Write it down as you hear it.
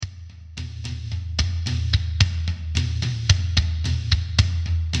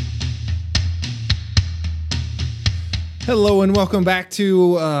Hello and welcome back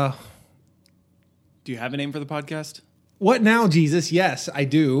to Do you have a name for the podcast? What Now, Jesus? Yes, I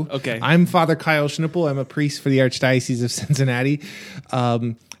do. Okay. I'm Father Kyle Schnippel. I'm a priest for the Archdiocese of Cincinnati.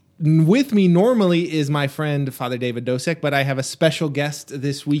 With me normally is my friend Father David Dosek, but I have a special guest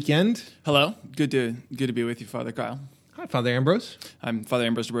this weekend. Hello. Good to be with you, Father Kyle. Hi, Father Ambrose. I'm Father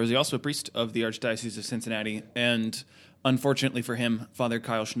Ambrose DeBrosi, also a priest of the Archdiocese of Cincinnati, and unfortunately for him, Father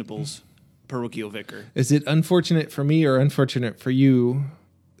Kyle Schnippel's parochial vicar. Is it unfortunate for me or unfortunate for you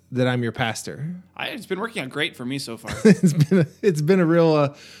that I'm your pastor? It's been working out great for me so far. It's been a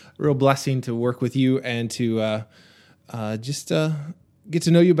real blessing to work with you and to just get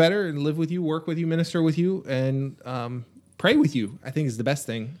to know you better and live with you, work with you, minister with you, and pray with you. I think is the best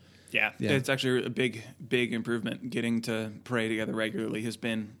thing. Yeah, it's actually a big improvement. Getting to pray together regularly has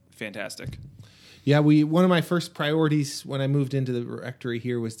been fantastic. Yeah, one of my first priorities when I moved into the rectory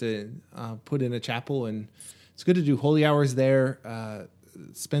here was to put in a chapel, and it's good to do holy hours there,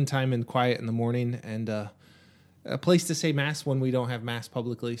 spend time in quiet in the morning, and a place to say Mass when we don't have Mass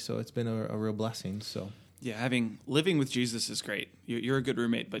publicly, so it's been a real blessing. So yeah, living with Jesus is great. You're a good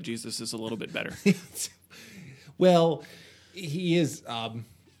roommate, but Jesus is a little bit better. Well, he is...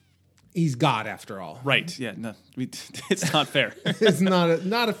 he's God after all. Right. Yeah. No, it's not fair. It's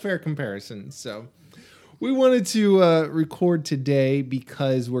not a fair comparison. So we wanted to record today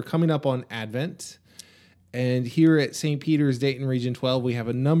because we're coming up on Advent. And here at St. Peter's, Dayton Region 12, we have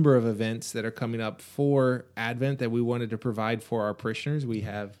a number of events that are coming up for Advent that we wanted to provide for our parishioners. We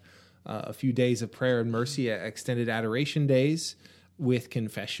have a few days of prayer and mercy, extended adoration days with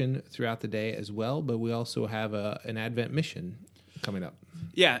confession throughout the day as well. But we also have an Advent mission coming up.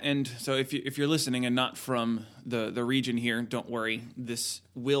 Yeah, and so if you're listening and not from the region here, don't worry. This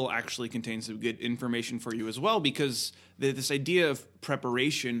will actually contain some good information for you as well, because this idea of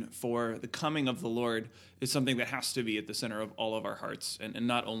preparation for the coming of the Lord is something that has to be at the center of all of our hearts, and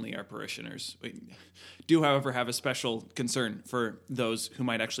not only our parishioners. We do, however, have a special concern for those who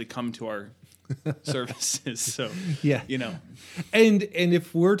might actually come to our services. So, yeah, And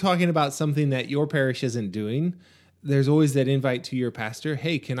if we're talking about something that your parish isn't doing, there's always that invite to your pastor,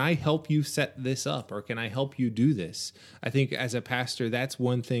 hey, can I help you set this up, or can I help you do this? I think as a pastor, that's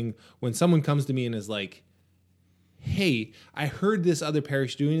one thing. When someone comes to me and is like, hey, I heard this other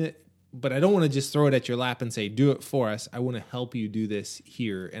parish doing it, but I don't want to just throw it at your lap and say, do it for us. I want to help you do this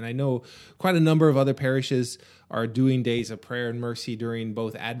here. And I know quite a number of other parishes are doing days of prayer and mercy during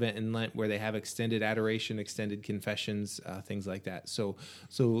both Advent and Lent, where they have extended adoration, extended confessions, things like that.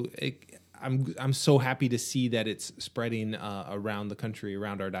 I'm so happy to see that it's spreading around the country,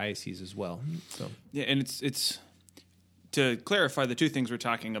 around our diocese as well. So yeah, and it's to clarify the two things we're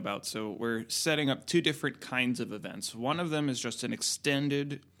talking about. So we're setting up two different kinds of events. One of them is just an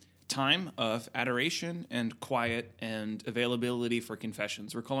extended time of adoration and quiet and availability for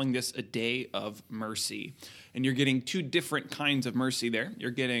confessions. We're calling this a day of mercy. And you're getting two different kinds of mercy there.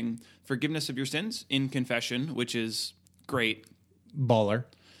 You're getting forgiveness of your sins in confession, which is great. Baller.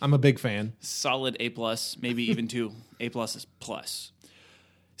 I'm a big fan. Solid A+, maybe even 2 A++.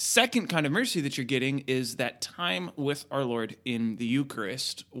 Second kind of mercy that you're getting is that time with our Lord in the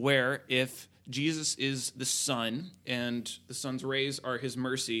Eucharist, where if Jesus is the sun and the sun's rays are his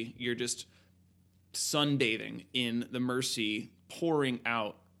mercy, you're just sunbathing in the mercy pouring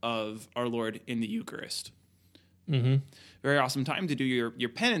out of our Lord in the Eucharist. Mm-hmm. Very awesome time to do your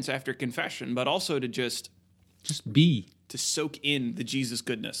penance after confession, but also to just be. To soak in the Jesus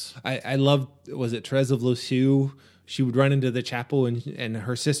goodness. I loved, was it Therese of Lisieux? She would run into the chapel and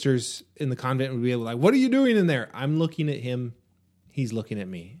her sisters in the convent would be like, what are you doing in there? I'm looking at him. He's looking at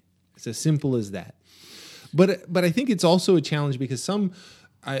me. It's as simple as that. But I think it's also a challenge because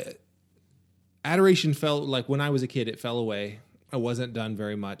adoration felt like when I was a kid, it fell away. I wasn't done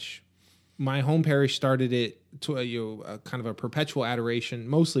very much. My home parish started it to a kind of a perpetual adoration,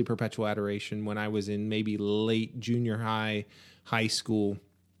 mostly perpetual adoration, when I was in maybe late junior high school.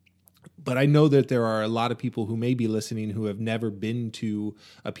 But I know that there are a lot of people who may be listening who have never been to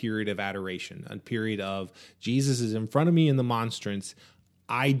a period of adoration, a period of Jesus is in front of me in the monstrance.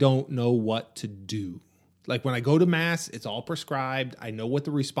 I don't know what to do. Like when I go to Mass, it's all prescribed. I know what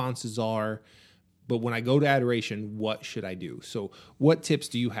the responses are. But when I go to adoration, what should I do? So what tips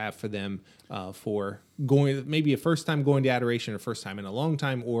do you have for them for going, maybe a first time going to adoration, or first time in a long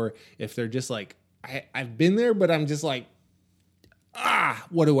time, or if they're just like, I've been there, but I'm just like,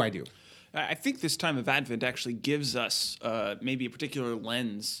 what do I do? I think this time of Advent actually gives us maybe a particular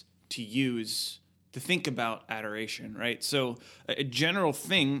lens to use think about adoration, right? So a general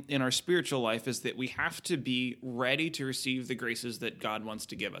thing in our spiritual life is that we have to be ready to receive the graces that God wants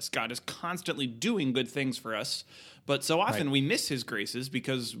to give us. God is constantly doing good things for us, but so often we miss his graces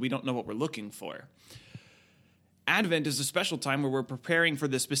because we don't know what we're looking for. Advent is a special time where we're preparing for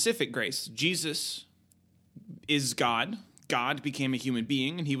the specific grace. Jesus is God. God became a human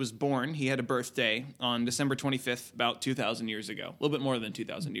being, and he was born. He had a birthday on December 25th, about 2,000 years ago, a little bit more than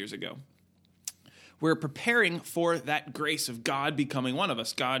 2,000 years ago. We're preparing for that grace of God becoming one of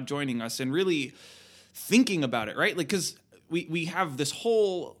us, God joining us, and really thinking about it, right? Like, because we have this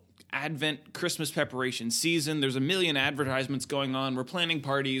whole Advent Christmas preparation season. There's a million advertisements going on. We're planning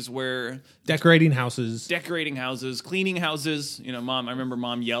parties. We're decorating houses, cleaning houses. You know, Mom, I remember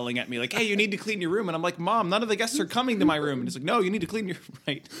Mom yelling at me like, "Hey, you need to clean your room." And I'm like, "Mom, none of the guests are coming to my room." And it's like, "No, you need to clean your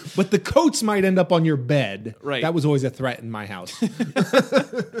right." But the coats might end up on your bed. Right. That was always a threat in my house.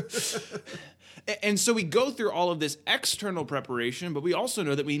 And so we go through all of this external preparation, but we also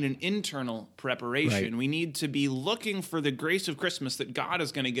know that we need an internal preparation. Right. We need to be looking for the grace of Christmas that God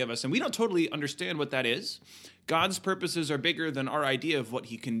is going to give us. And we don't totally understand what that is. God's purposes are bigger than our idea of what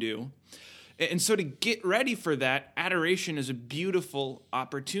he can do. And so to get ready for that, adoration is a beautiful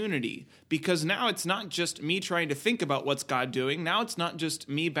opportunity, because now it's not just me trying to think about what's God doing. Now it's not just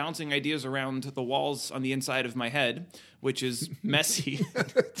me bouncing ideas around the walls on the inside of my head, which is messy.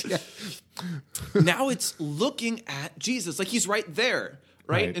 Now it's looking at Jesus, like he's right there,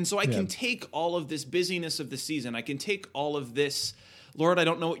 right? And so I can take all of this busyness of the season. I can take all of this, Lord, I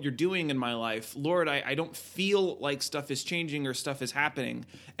don't know what you're doing in my life. Lord, I don't feel like stuff is changing or stuff is happening.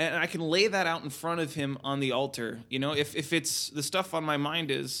 And I can lay that out in front of him on the altar. You know, if it's the stuff on my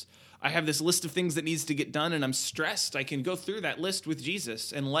mind is, I have this list of things that needs to get done and I'm stressed, I can go through that list with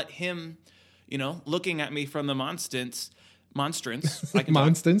Jesus and let him, you know, looking at me from the monstrance. Monstance? Looking at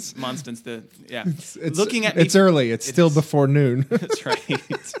me. It's early. It's still before noon. That's right.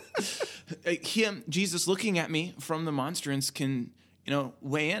 Jesus looking at me from the monstrance can, you know,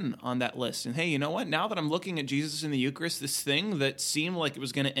 weigh in on that list. And hey, you know what? Now that I'm looking at Jesus in the Eucharist, this thing that seemed like it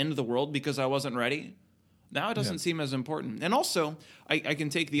was going to end the world because I wasn't ready, now it doesn't seem as important. And also, I can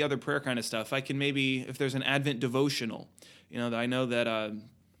take the other prayer kind of stuff. I can maybe, if there's an Advent devotional, you know, I know that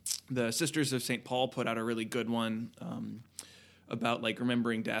the Sisters of St. Paul put out a really good one about like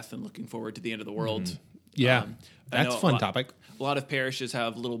remembering death and looking forward to the end of the world. Mm-hmm. Yeah, that's a fun topic. A lot of parishes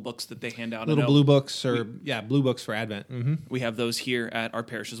have little books that they hand out. Little blue books blue books for Advent. Mm-hmm. We have those here at our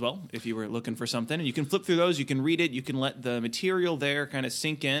parish as well, if you were looking for something. And you can flip through those, you can read it, you can let the material there kind of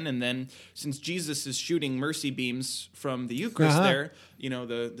sink in. And then since Jesus is shooting mercy beams from the Eucharist there, you know,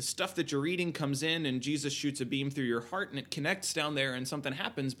 the stuff that you're reading comes in and Jesus shoots a beam through your heart and it connects down there and something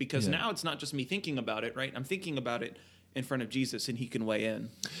happens because now it's not just me thinking about it, right? I'm thinking about it in front of Jesus and he can weigh in.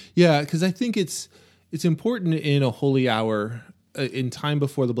 Yeah, because I think it's important in a holy hour, in time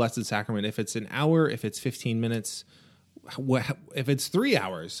before the Blessed Sacrament, if it's an hour, if it's 15 minutes, if it's 3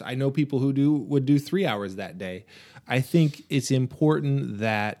 hours. I know people who would do 3 hours that day. I think it's important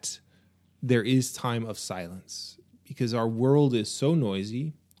that there is time of silence because our world is so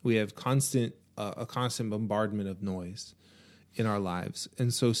noisy. We have a constant bombardment of noise in our lives.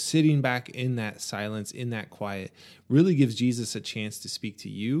 And so sitting back in that silence, in that quiet, really gives Jesus a chance to speak to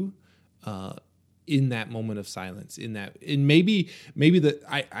you, in that moment of silence, and maybe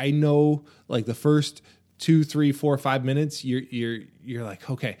I know like the first 2, 3, 4, 5 minutes, you're like,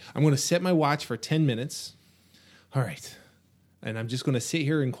 okay, I'm going to set my watch for 10 minutes. All right. And I'm just going to sit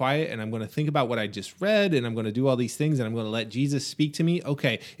here in quiet and I'm going to think about what I just read and I'm going to do all these things and I'm going to let Jesus speak to me.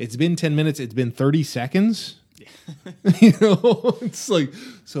 Okay. It's been 10 minutes. It's been 30 seconds. You know, it's like,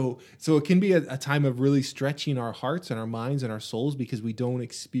 so it can be a time of really stretching our hearts and our minds and our souls because we don't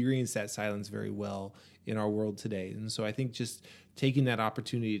experience that silence very well in our world today. And so I think just taking that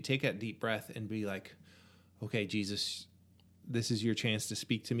opportunity to take that deep breath and be like, okay, Jesus, this is your chance to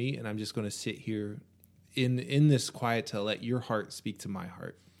speak to me. And I'm just going to sit here in this quiet to let your heart speak to my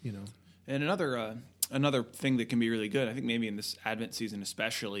heart, you know? And another thing that can be really good, I think maybe in this Advent season,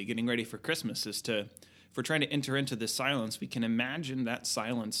 especially getting ready for Christmas, is if we're trying to enter into this silence, we can imagine that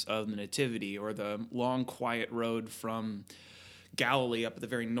silence of the Nativity or the long, quiet road from Galilee up at the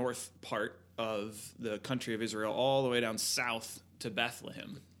very north part of the country of Israel all the way down south to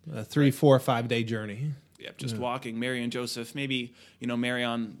Bethlehem. A 3, 4, 5 day journey. Yep, just walking. Mary and Joseph, maybe, you know, Mary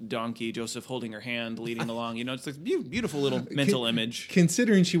on donkey, Joseph holding her hand, leading along. You know, it's like a beautiful little mental image.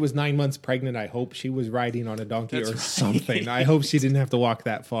 Considering she was 9 months pregnant, I hope she was riding on a donkey something. I hope she didn't have to walk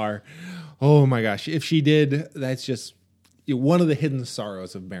that far. Oh my gosh. If she did, that's just, one of the hidden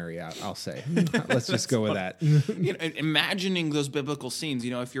sorrows of Mary, I'll say. Let's just go with that. Imagining those biblical scenes,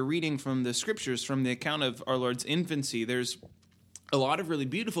 if you're reading from the scriptures, from the account of our Lord's infancy, there's a lot of really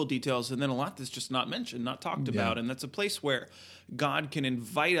beautiful details, and then a lot that's just not mentioned, not talked about. And that's a place where God can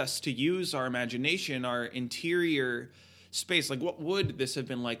invite us to use our imagination, our interior space. Like, what would this have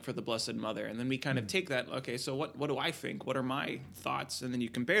been like for the Blessed Mother? And then we kind of take that, okay, so what do I think? What are my thoughts? And then you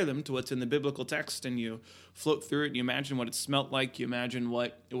compare them to what's in the biblical text, and you float through it, and you imagine what it smelt like. You imagine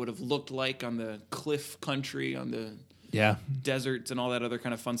what it would have looked like on the cliff country, on the deserts, and all that other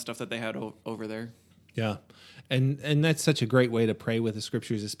kind of fun stuff that they had over there. Yeah. And that's such a great way to pray with the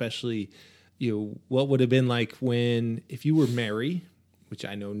scriptures, especially, what would have been like if you were Mary, which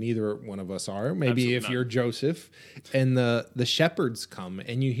I know neither one of us are, maybe if you're Joseph, and the shepherds come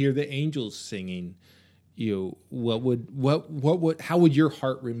and you hear the angels singing, how would your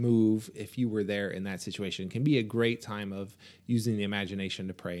heart remove if you were there in that situation? It can be a great time of using the imagination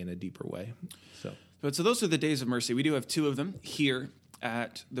to pray in a deeper way. So those are the Days of Mercy. We do have 2 of them here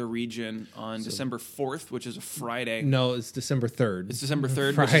at the region on December 4th, which is a Friday. No, it's December 3rd. It's December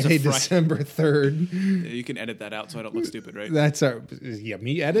 3rd. Friday, December 3rd. You can edit that out so I don't look stupid, right? That's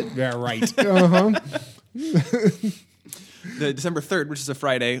me edit? Yeah, right. Uh-huh. The December 3rd, which is a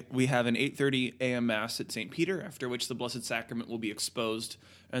Friday, we have an 8:30 a.m. Mass at St. Peter, after which the Blessed Sacrament will be exposed.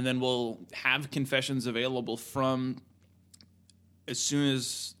 And then we'll have confessions available from as soon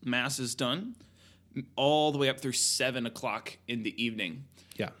as Mass is done, all the way up through 7 o'clock in the evening.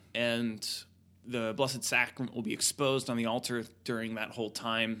 Yeah. And the Blessed Sacrament will be exposed on the altar during that whole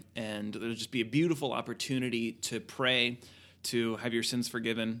time. And it'll just be a beautiful opportunity to pray, to have your sins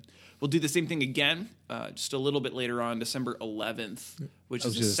forgiven. We'll do the same thing again, just a little bit later on, December 11th, which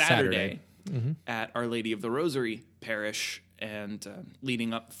is a Saturday. At Our Lady of the Rosary Parish, and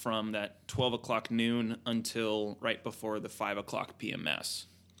leading up from that 12 o'clock noon until right before the 5 o'clock p.m. Mass.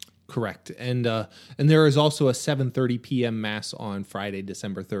 Correct. And there is also a 7:30 p.m. Mass on Friday,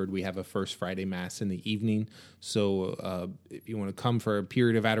 December 3rd. We have a First Friday Mass in the evening. So if you want to come for a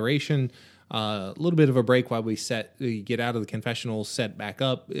period of adoration, a little bit of a break while we get out of the confessional, set back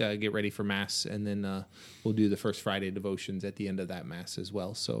up, get ready for Mass, and then we'll do the First Friday devotions at the end of that Mass as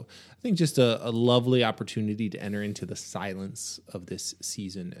well. So I think just a lovely opportunity to enter into the silence of this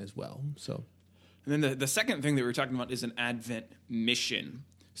season as well. So, and then the second thing that we're talking about is an Advent mission.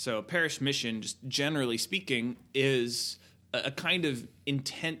 So parish mission, just generally speaking, is a kind of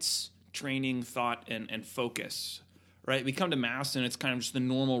intense training, thought, and focus, right? We come to Mass, and it's kind of just the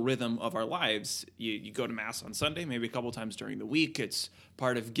normal rhythm of our lives. You go to Mass on Sunday, maybe a couple times during the week. It's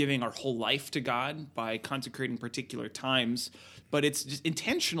part of giving our whole life to God by consecrating particular times. But it's just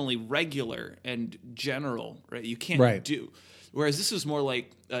intentionally regular and general, right? You can't do. Whereas this is more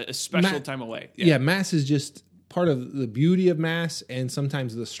like a special time away. Yeah, Mass is just... part of the beauty of Mass, and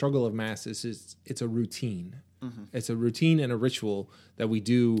sometimes the struggle of Mass, is it's a routine. Mm-hmm. It's a routine and a ritual that we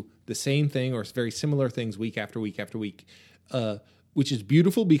do the same thing or very similar things week after week after week, which is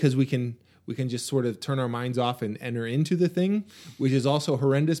beautiful because we can just sort of turn our minds off and enter into the thing, which is also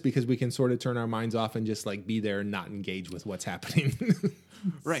horrendous because we can sort of turn our minds off and just like be there and not engage with what's happening.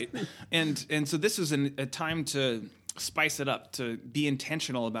 Right. And so this is a time to spice it up, to be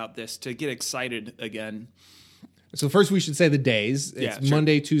intentional about this, to get excited again. So first we should say the days. It's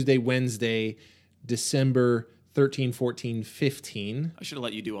Monday, Tuesday, Wednesday, December 13, 14, 15. I should have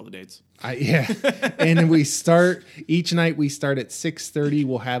let you do all the dates. And we start, each night we start at 6:30.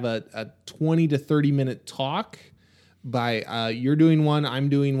 We'll have a 20 to 30 minute talk by, you're doing one, I'm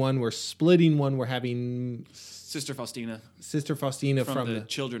doing one, we're splitting one, we're having... Sister Faustina from the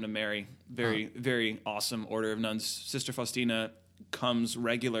Children of Mary. Very, very awesome order of nuns. Sister Faustina comes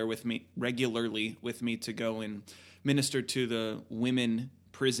regularly with me to go and minister to the women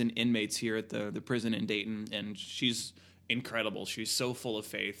prison inmates here at the prison in Dayton, and she's incredible. She's so full of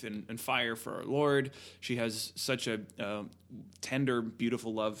faith and fire for our Lord. She has such a tender,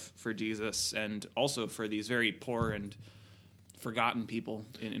 beautiful love for Jesus, and also for these very poor and forgotten people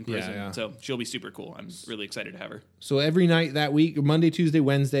in prison. Yeah. So she'll be super cool. I'm really excited to have her. So every night that week, Monday, Tuesday,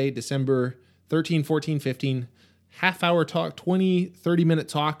 Wednesday, December 13, 14, 15, half-hour talk, 20, 30-minute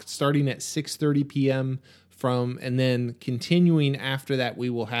talk starting at 6:30 p.m. and then continuing after that, we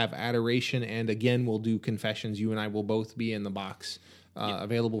will have adoration, and again, we'll do confessions. You and I will both be in the box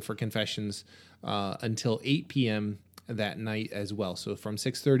available for confessions until 8 p.m. that night as well. So from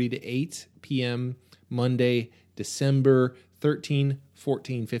 6:30 to 8 p.m. Monday, December 13,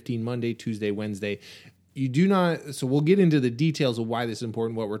 14, 15, Monday, Tuesday, Wednesday. You do not, so we'll get into the details of why this is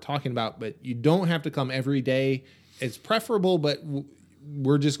important, what we're talking about, but you don't have to come every day. It's preferable, but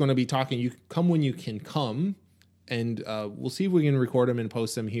we're just going to be talking. You come when you can come, and we'll see if we can record them and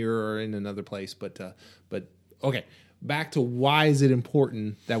post them here or in another place. But okay, back to why is it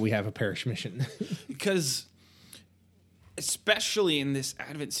important that we have a parish mission? Because especially in this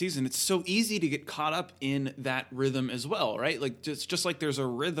Advent season, it's so easy to get caught up in that rhythm as well, right? Like just like there's a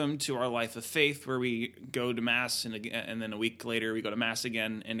rhythm to our life of faith where we go to Mass and then a week later we go to Mass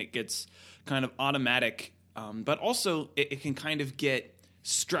again, and it gets kind of automatic. But also it can kind of get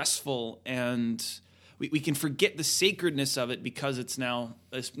stressful, and we can forget the sacredness of it because it's now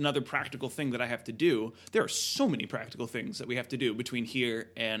another practical thing that I have to do. There are so many practical things that we have to do between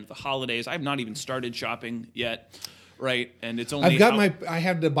here and the holidays. I've not even started shopping yet. Right, and it's only I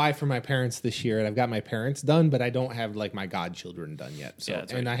have to buy for my parents this year, and I've got my parents done, but I don't have like my godchildren done yet. So,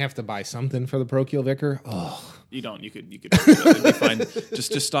 and I have to buy something for the parochial vicar. Oh, you don't. You could. It'd be fine.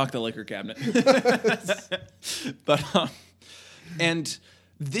 Just stock the liquor cabinet. But and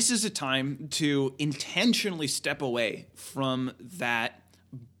this is a time to intentionally step away from that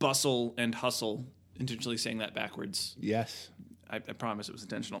bustle and hustle. Intentionally saying that backwards. Yes. I promise it was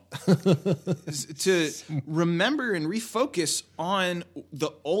intentional. To remember and refocus on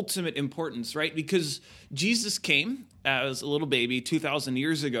the ultimate importance, right? Because Jesus came as a little baby 2,000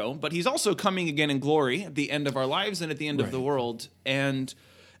 years ago, but he's also coming again in glory at the end of our lives and at the end of the world. And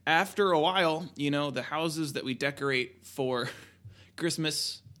after a while, the houses that we decorate for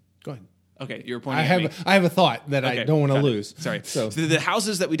Christmas. Go ahead. Okay, you're pointing at me. I have a thought that I don't want to lose. Sorry. So the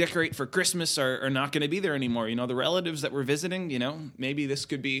houses that we decorate for Christmas are not going to be there anymore. The relatives that we're visiting, maybe this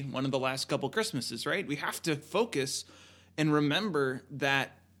could be one of the last couple Christmases, right? We have to focus and remember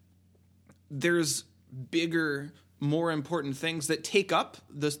that there's bigger, more important things that take up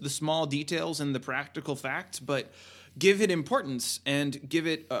the small details and the practical facts, but give it importance and give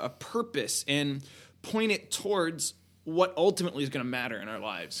it a purpose and point it towards what ultimately is going to matter in our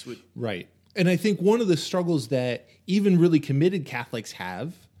lives. Right. And I think one of the struggles that even really committed Catholics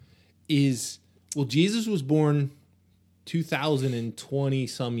have is, well, Jesus was born 2,020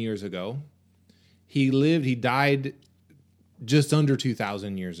 some years ago. He died just under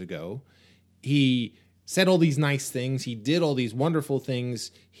 2,000 years ago. He said all these nice things. He did all these wonderful things.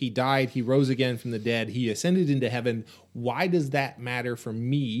 He died. He rose again from the dead. He ascended into heaven. Why does that matter for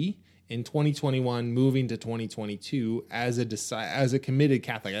me in 2021, moving to 2022, as a committed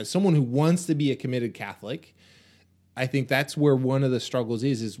Catholic, as someone who wants to be a committed Catholic? I think that's where one of the struggles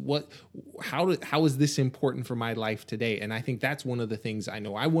is how is this important for my life today? And I think that's one of the things I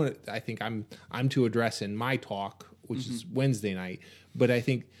think I'm to address in my talk, which is Wednesday night. But I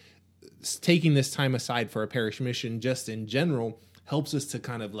think taking this time aside for a parish mission, just in general, helps us to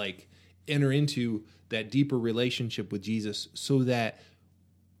kind of like enter into that deeper relationship with Jesus, so that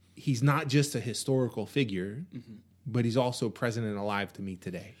he's not just a historical figure, but he's also present and alive to me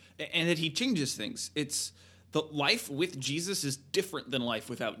today. And that he changes things. It's the life with Jesus is different than life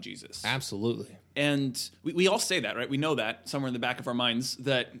without Jesus. Absolutely. And we all say that, right? We know that somewhere in the back of our minds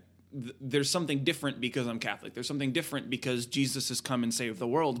that there's something different because I'm Catholic. There's something different because Jesus has come and saved the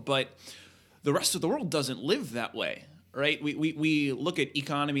world. But the rest of the world doesn't live that way, right? We look at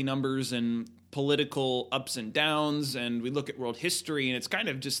economy numbers and political ups and downs, and we look at world history, and it's kind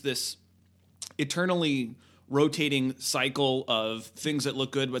of just this eternally rotating cycle of things that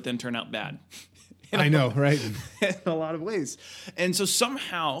look good but then turn out bad. I know, right? In a lot of ways. And so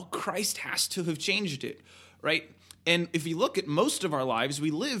somehow Christ has to have changed it, right? And if you look at most of our lives, we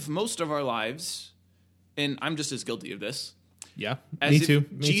live most of our lives, and I'm just as guilty of this. Yeah, as me if too.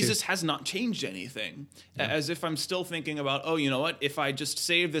 Jesus has not changed anything. Yeah. As if I'm still thinking about, oh, you know what? If I just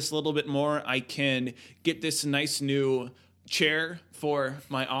save this a little bit more, I can get this nice new chair for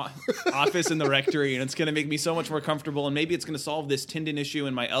my office in the rectory, and it's going to make me so much more comfortable. And maybe it's going to solve this tendon issue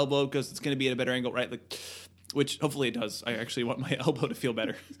in my elbow because it's going to be at a better angle, right? Like, which hopefully it does. I actually want my elbow to feel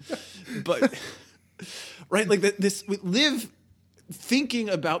better. But right, like this, we live thinking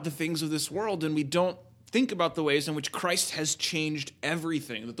about the things of this world, and we don't think about the ways in which Christ has changed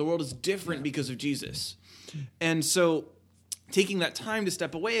everything, that the world is different because of Jesus. And so taking that time to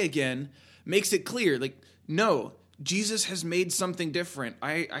step away again makes it clear, like, no, Jesus has made something different.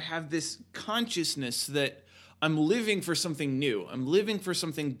 I have this consciousness that I'm living for something new. I'm living for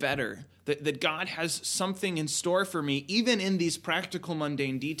something better, that God has something in store for me, even in these practical,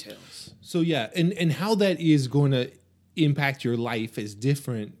 mundane details. So yeah, and how that is going to impact your life is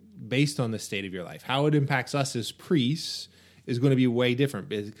different based on the state of your life. How it impacts us as priests is going to be way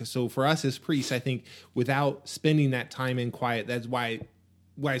different. So for us as priests, I think without spending that time in quiet, that's why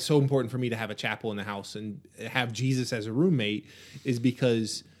it's so important for me to have a chapel in the house and have Jesus as a roommate, is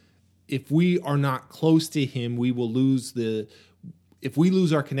because if we are not close to him, if we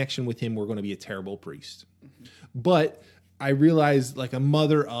lose our connection with him, we're going to be a terrible priest. But I realized like a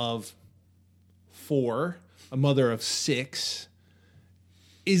mother of 4, a mother of 6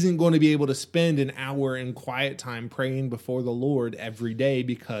 isn't going to be able to spend an hour in quiet time praying before the Lord every day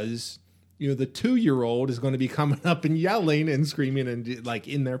because, the 2-year-old is going to be coming up and yelling and screaming and like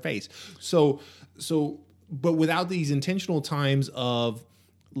in their face. So, but without these intentional times of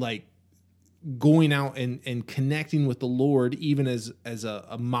like going out and connecting with the Lord, even as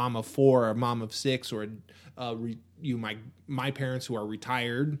a mom of 4 or a mom of 6 or my parents who are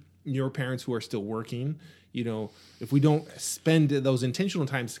retired, your parents who are still working, if we don't spend those intentional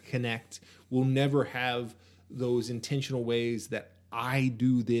times to connect, we'll never have those intentional ways that I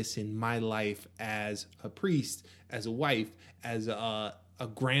do this in my life as a priest, as a wife, as a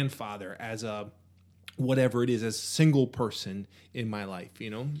grandfather, as a whatever it is, as a single person in my life, Yeah,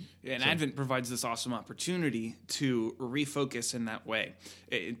 and Advent provides this awesome opportunity to refocus in that way.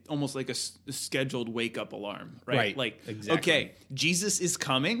 Almost like a scheduled wake-up alarm, right? Like, exactly. Okay, Jesus is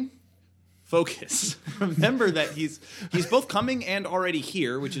coming. Focus. Remember that he's both coming and already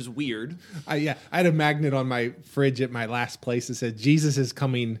here, which is weird. I had a magnet on my fridge at my last place that said, Jesus is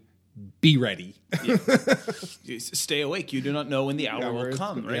coming, be ready. Yeah. Stay awake. You do not know when the hour will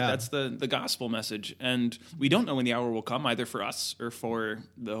come, right? Yeah. That's the gospel message. And we don't know when the hour will come, either for us or for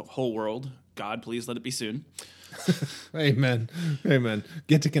the whole world. God, please let it be soon. Amen.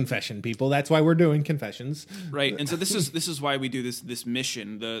 Get to confession, people. That's why we're doing confessions, right? And so this is why we do this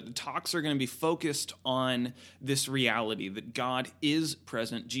mission. The talks are going to be focused on this reality that God is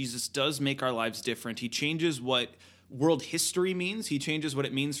present. Jesus does make our lives different. He changes what world history means. He changes what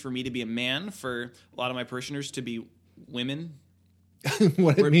it means for me to be a man, for a lot of my parishioners to be women.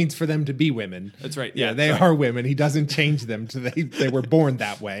 What it means for them to be women. That's right. Yeah, they are women. He doesn't change them to they were born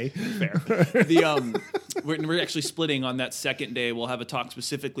that way. Fair. We're actually splitting on that second day. We'll have a talk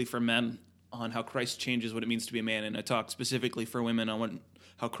specifically for men on how Christ changes what it means to be a man, and a talk specifically for women on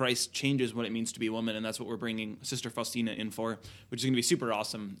how Christ changes what it means to be a woman, and that's what we're bringing Sister Faustina in for, which is going to be super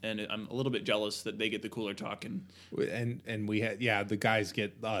awesome. And I'm a little bit jealous that they get the cooler talk, and we had the guys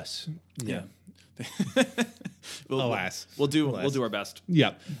get us. Yeah. Alas. We'll do our best.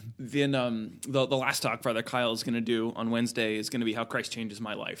 Yeah. Then the last talk Father Kyle is going to do on Wednesday is going to be how Christ changes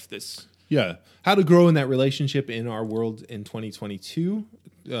my life. How to grow in that relationship in our world in 2022,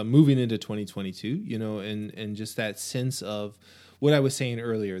 moving into 2022. And just that sense of what I was saying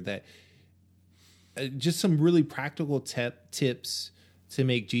earlier, that just some really practical tips to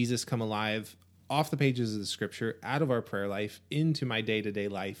make Jesus come alive off the pages of the scripture, out of our prayer life, into my day-to-day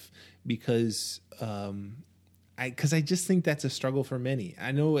life, because I just think that's a struggle for many.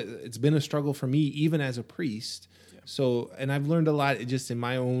 I know it's been a struggle for me, even as a priest. Yeah. So, and I've learned a lot just in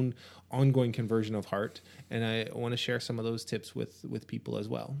my own ongoing conversion of heart, and I want to share some of those tips with people as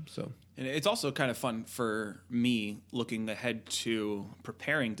well. So, and it's also kind of fun for me looking ahead to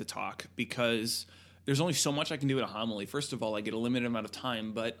preparing to talk, because there's only so much I can do in a homily. First of all, I get a limited amount of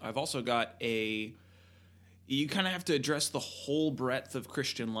time, but I've also got you kind of have to address the whole breadth of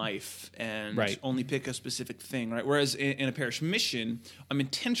Christian life and only pick a specific thing, right? Whereas in a parish mission, I'm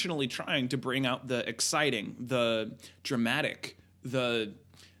intentionally trying to bring out the exciting, the dramatic,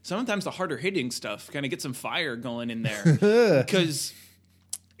 sometimes the harder hitting stuff, kind of get some fire going in there.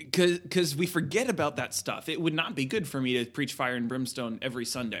 Because we forget about that stuff. It would not be good for me to preach fire and brimstone every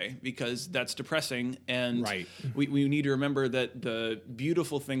Sunday, because that's depressing. And we need to remember that the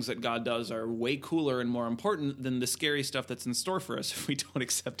beautiful things that God does are way cooler and more important than the scary stuff that's in store for us if we don't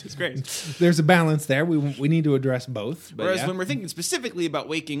accept His grace. There's a balance there. We need to address both. Whereas when we're thinking specifically about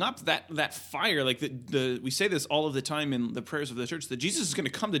waking up, that fire, like we say this all of the time in the prayers of the church, that Jesus is going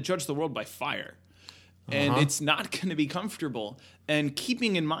to come to judge the world by fire. And it's not going to be comfortable. And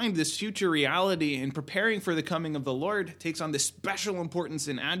keeping in mind this future reality and preparing for the coming of the Lord takes on this special importance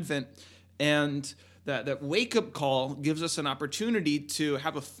in Advent. And that wake-up call gives us an opportunity to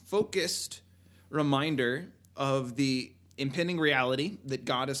have a focused reminder of the impending reality that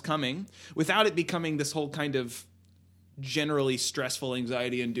God is coming, without it becoming this whole kind of generally stressful,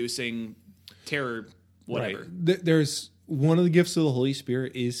 anxiety-inducing terror, whatever. Right. There's one of the gifts of the Holy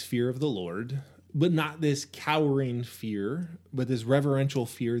Spirit is fear of the Lord. But not this cowering fear, but this reverential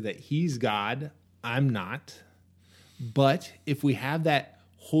fear that He's God, I'm not. But if we have that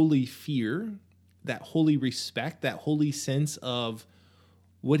holy fear, that holy respect, that holy sense of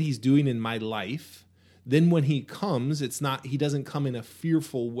what He's doing in my life, then when He comes, He doesn't come in a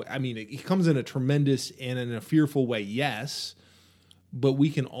fearful way. I mean, He comes in a tremendous and in a fearful way, yes, but we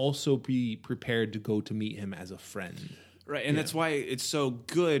can also be prepared to go to meet Him as a friend. Right, and that's why it's so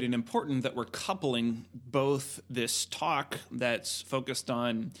good and important that we're coupling both this talk that's focused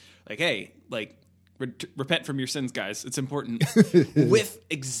on, repent from your sins, guys. It's important. With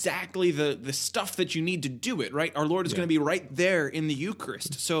exactly the stuff that you need to do it, right? Our Lord is going to be right there in the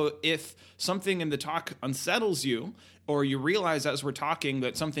Eucharist. So if something in the talk unsettles you, or you realize as we're talking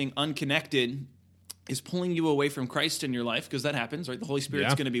that something unconnected is pulling you away from Christ in your life, because that happens, right? The Holy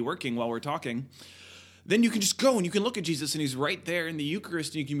Spirit's going to be working while we're talking. Then you can just go and you can look at Jesus and he's right there in the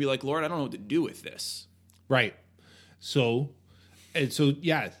Eucharist and you can be like, Lord, I don't know what to do with this. Right. So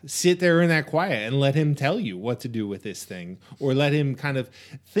sit there in that quiet and let him tell you what to do with this thing, or let him kind of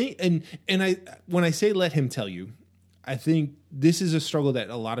think. And when I say let him tell you, I think this is a struggle that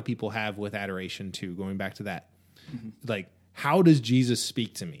a lot of people have with adoration too, going back to that. Mm-hmm. Like, how does Jesus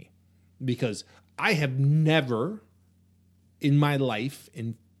speak to me? Because I have never in my life,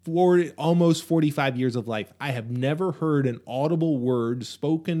 in almost 45 years of life, I have never heard an audible word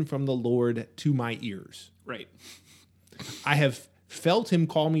spoken from the Lord to my ears. Right. I have felt him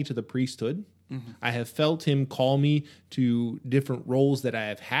call me to the priesthood. Mm-hmm. I have felt him call me to different roles that I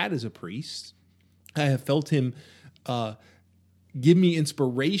have had as a priest. I have felt him give me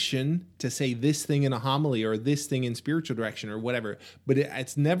inspiration to say this thing in a homily or this thing in spiritual direction or whatever. But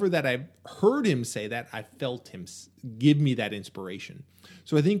it's never that I've heard him say that. I felt him give me that inspiration.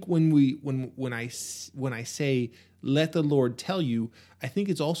 So I think when I say let the Lord tell you, I think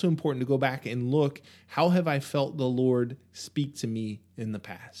it's also important to go back and look, how have I felt the Lord speak to me in the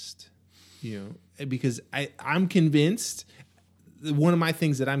past? Because I'm convinced. One of my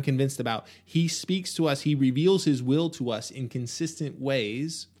things that I'm convinced about, he speaks to us, he reveals his will to us in consistent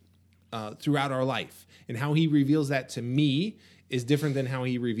ways throughout our life. And how he reveals that to me is different than how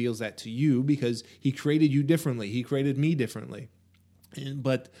he reveals that to you, because he created you differently. He created me differently.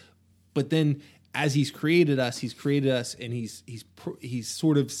 But then as he's created us and he's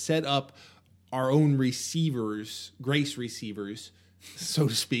sort of set up our own receivers, grace receivers, so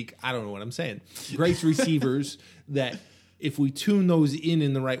to speak. I don't know what I'm saying. Grace receivers that, if we tune those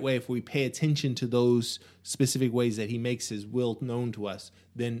in the right way, if we pay attention to those specific ways that he makes his will known to us,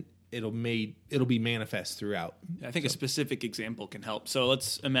 then it'll be manifest throughout. I think a specific example can help. So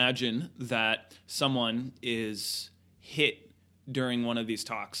let's imagine that someone is hit during one of these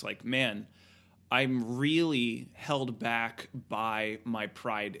talks, like, man, I'm really held back by my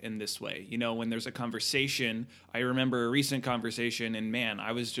pride in this way. When there's a conversation, I remember a recent conversation, and man,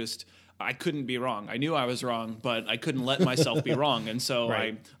 I couldn't be wrong. I knew I was wrong, but I couldn't let myself be wrong. And so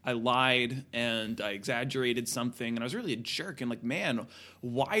right. I lied and I exaggerated something, and I was really a jerk. And like, man,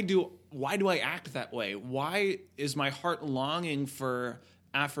 why do I act that way? Why is my heart longing for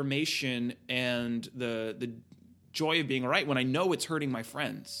affirmation and the joy of being right when I know it's hurting my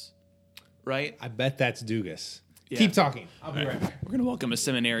friends? Right? I bet that's Dugas. Yeah. Keep talking. I'll be right back. We're going to welcome a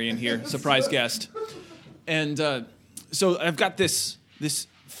seminarian here, surprise guest. And so I've got this.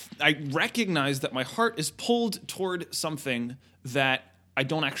 I recognize that my heart is pulled toward something that I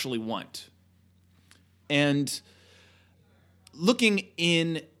don't actually want. And looking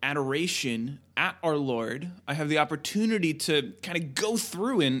in adoration at our Lord, I have the opportunity to kind of go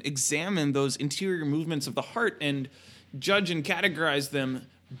through and examine those interior movements of the heart and judge and categorize them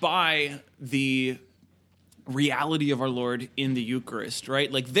by the reality of our Lord in the Eucharist,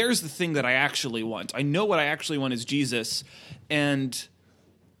 right? Like, there's the thing that I actually want. I know what I actually want is Jesus, and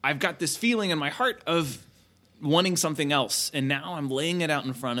I've got this feeling in my heart of wanting something else, and now I'm laying it out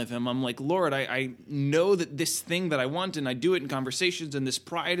in front of him. I'm like, Lord, I know that this thing that I want, and I do it in conversations, and this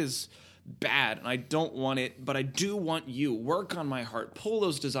pride is bad, and I don't want it, but I do want you. Work on my heart. Pull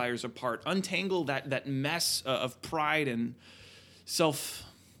those desires apart. Untangle that mess of pride and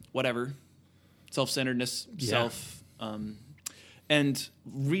self-centeredness, and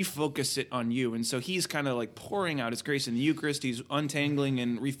refocus it on you. And so he's kind of like pouring out his grace in the Eucharist. He's untangling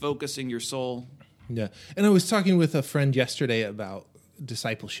and refocusing your soul. Yeah. And I was talking with a friend yesterday about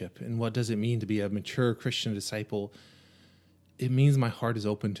discipleship and what does it mean to be a mature Christian disciple. It means my heart is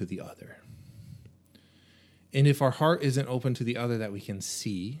open to the other. And if our heart isn't open to the other that we can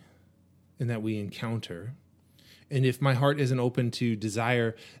see and that we encounter, and if my heart isn't open to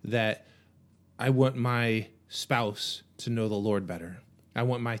desire that I want my spouse to know the Lord better, I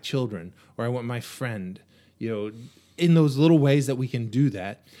want my children, or I want my friend, in those little ways that we can do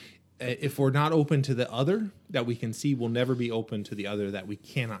that. If we're not open to the other that we can see, we'll never be open to the other that we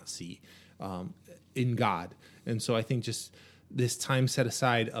cannot see in God. And so I think just this time set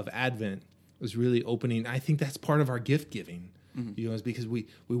aside of Advent was really opening. I think that's part of our gift giving, is because we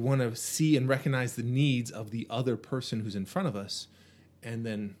want to see and recognize the needs of the other person who's in front of us, and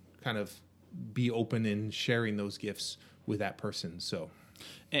then kind of be open in sharing those gifts with that person. So,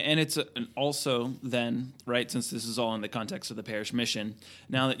 and it's also then, right, since this is all in the context of the parish mission,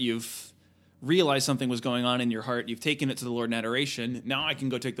 now that you've realized something was going on in your heart. You've taken it to the Lord in adoration. Now I can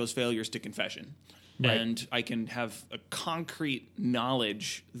go take those failures to confession. Right. And I can have a concrete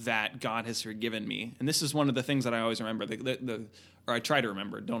knowledge that God has forgiven me. And this is one of the things that I always remember, or I try to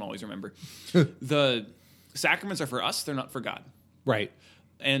remember, don't always remember. The sacraments are for us, they're not for God. Right.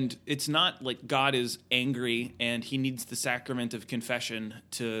 And it's not like God is angry and he needs the sacrament of confession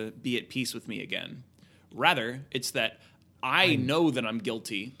to be at peace with me again. Rather, it's that I know that I'm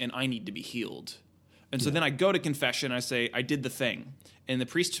guilty and I need to be healed. And so then I go to confession, I say, I did the thing. And the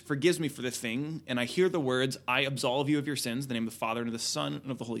priest forgives me for the thing, and I hear the words, I absolve you of your sins, in the name of the Father, and of the Son,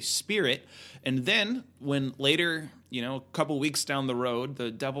 and of the Holy Spirit. And then, when later, a couple weeks down the road, the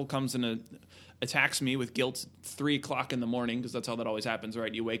devil comes and attacks me with guilt at 3 o'clock in the morning, because that's how that always happens,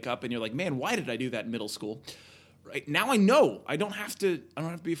 right? You wake up and you're like, man, why did I do that in middle school? Right now I know. I don't have to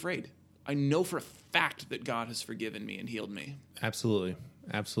be afraid. I know for a fact that God has forgiven me and healed me. Absolutely.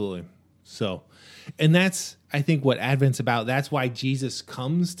 Absolutely. So, and that's, I think, what Advent's about. That's why Jesus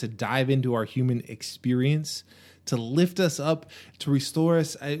comes to dive into our human experience, to lift us up, to restore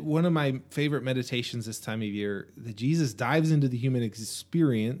us. One of my favorite meditations this time of year, that Jesus dives into the human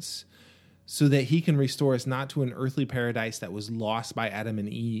experience so that he can restore us not to an earthly paradise that was lost by Adam and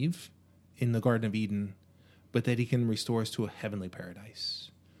Eve in the Garden of Eden, but that he can restore us to a heavenly paradise.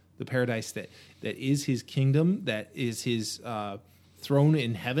 The paradise that is his kingdom, that is his throne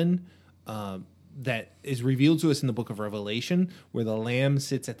in heaven, that is revealed to us in the book of Revelation, where the Lamb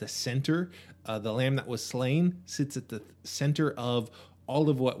sits at the center. The Lamb that was slain sits at the center of all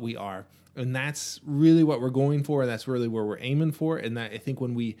of what we are. And that's really what we're going for. That's really where we're aiming for. And that, I think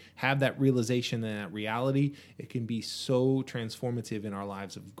when we have that realization and that reality, it can be so transformative in our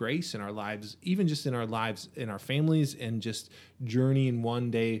lives of grace, in our lives, even just in our lives, in our families, and just journeying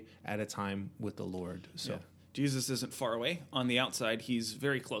one day at a time with the Lord. So. Yeah. Jesus isn't far away on the outside. He's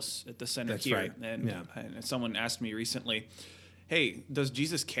very close at the center. That's here. Right. And someone asked me recently, hey, does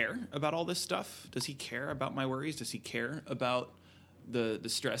Jesus care about all this stuff? Does he care about my worries? Does he care about the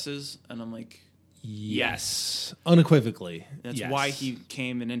stresses? And I'm like, yes. Unequivocally. That's why he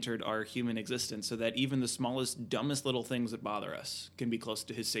came and entered our human existence, so that even the smallest, dumbest little things that bother us can be close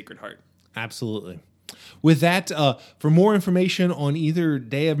to his sacred heart. Absolutely. With that, for more information on either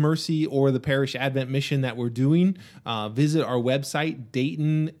Day of Mercy or the Parish Advent Mission that we're doing, visit our website,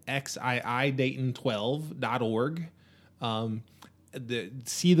 Dayton12.org.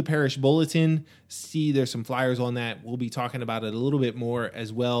 See the parish bulletin. See there's some flyers on that. We'll be talking about it a little bit more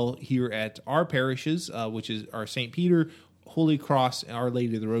as well here at our parishes, which is our St. Peter, Holy Cross, and Our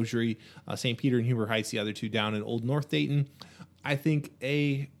Lady of the Rosary, St. Peter and Huber Heights, the other two down in Old North Dayton. I think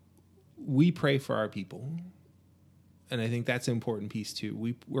we pray for our people, and I think that's an important piece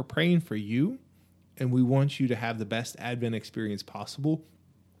too. We're praying for you, and we want you to have the best Advent experience possible,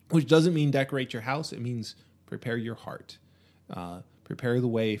 which doesn't mean decorate your house. It means prepare your heart. Prepare the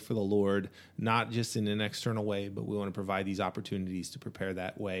way for the Lord, not just in an external way, but we want to provide these opportunities to prepare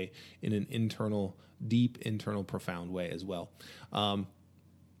that way in an internal, deep, internal, profound way as well.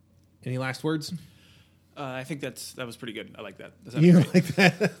 Any last words? I think that was pretty good. I like that. You like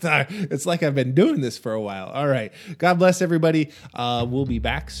that? It's like I've been doing this for a while. All right. God bless everybody. We'll be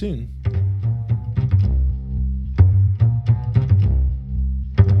back soon.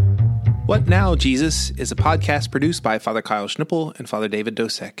 What Now, Jesus is a podcast produced by Father Kyle Schnippel and Father David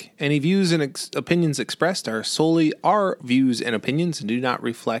Dosek. Any views and opinions expressed are solely our views and opinions and do not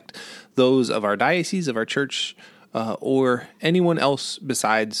reflect those of our diocese, of our church, or anyone else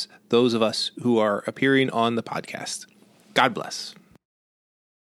besides those of us who are appearing on the podcast. God bless.